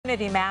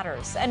Community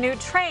Matters. A new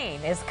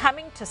train is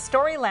coming to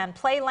Storyland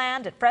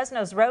Playland at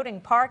Fresno's Roding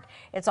Park.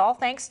 It's all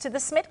thanks to the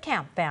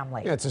Smittcamp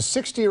family. Yeah, it's a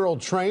 60-year-old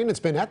train. It's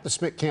been at the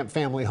Smittcamp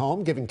family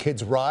home, giving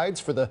kids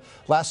rides for the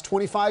last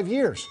 25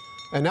 years.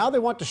 And now they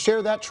want to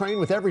share that train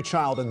with every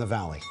child in the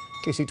valley.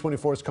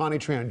 KC24's Connie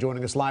Tran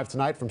joining us live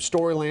tonight from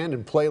Storyland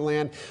and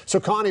Playland. So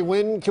Connie,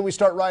 when can we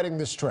start riding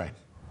this train?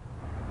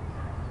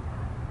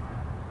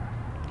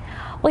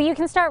 Well, you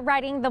can start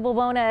riding the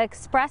Wawona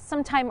Express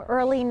sometime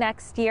early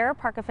next year.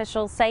 Park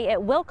officials say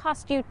it will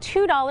cost you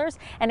 $2,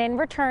 and in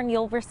return,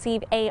 you'll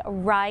receive a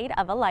ride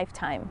of a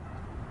lifetime.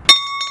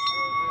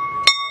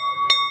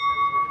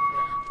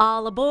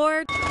 All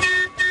aboard!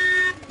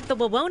 The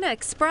Wawona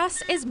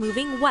Express is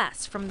moving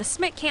west from the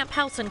Smittcamp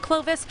house in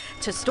Clovis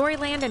to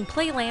Storyland and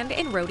Playland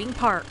in Roding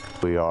Park.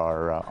 We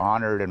are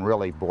honored and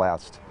really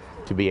blessed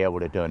to be able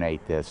to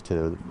donate this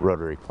to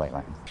Rotary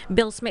Playland.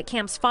 Bill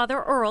Smittcamp's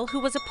father, Earl, who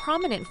was a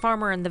prominent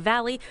farmer in the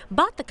valley,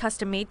 bought the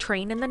custom-made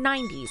train in the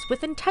 90s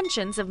with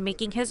intentions of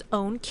making his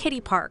own kiddie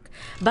park.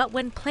 But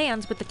when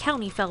plans with the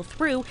county fell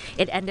through,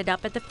 it ended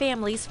up at the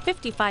family's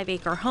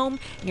 55-acre home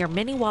near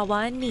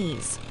Minnewawa and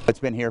Nees. It's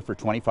been here for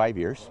 25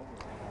 years,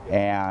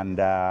 and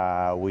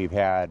we've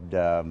had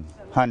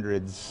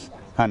hundreds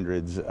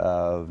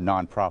of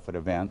nonprofit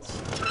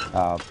events,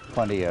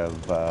 plenty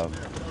of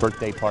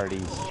birthday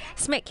parties.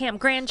 Smittcamp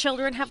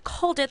grandchildren have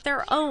called it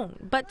their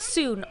own, but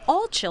soon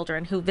all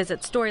children who visit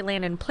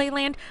Storyland and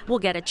Playland will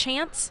get a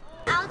chance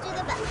I'll do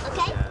the best,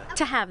 okay?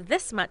 to have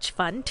this much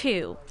fun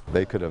too.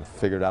 They could have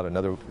figured out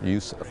another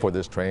use for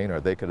this train, or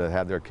they could have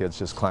had their kids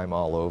just climb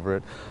all over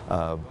it,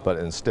 but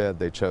instead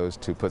they chose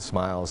to put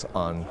smiles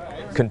on,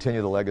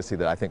 continue the legacy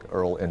that I think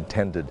Earl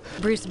intended.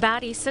 Bruce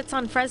Batty sits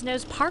on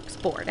Fresno's Parks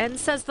Board and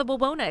says the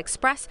Wawona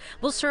Express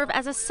will serve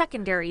as a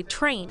secondary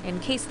train in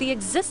case the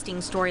existing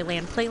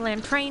Storyland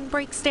Playland train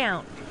breaks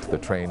down. The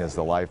train is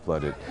the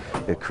lifeblood.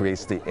 It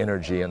creates the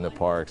energy in the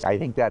parks. I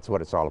think that's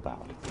what it's all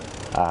about.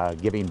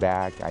 Giving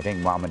back. I think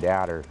Mom and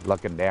Dad are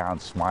looking down,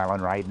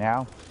 smiling right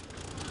now.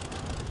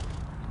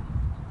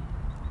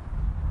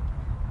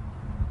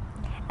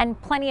 And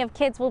plenty of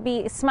kids will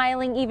be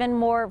smiling even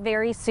more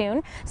very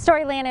soon.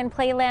 Storyland and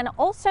Playland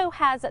also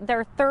has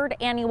their third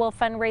annual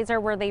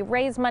fundraiser where they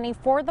raise money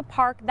for the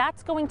park.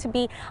 That's going to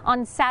be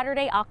on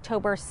Saturday,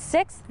 October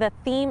 6th. The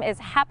theme is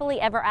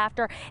Happily Ever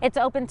After. It's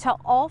open to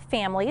all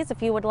families.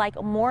 If you would like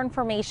more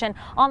information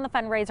on the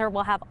fundraiser,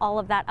 we'll have all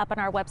of that up on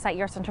our website,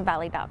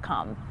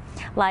 yourcentralvalley.com.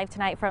 Live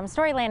tonight from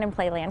Storyland and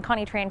Playland,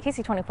 Connie Tran,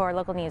 KC24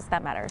 Local News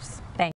That Matters. Thanks.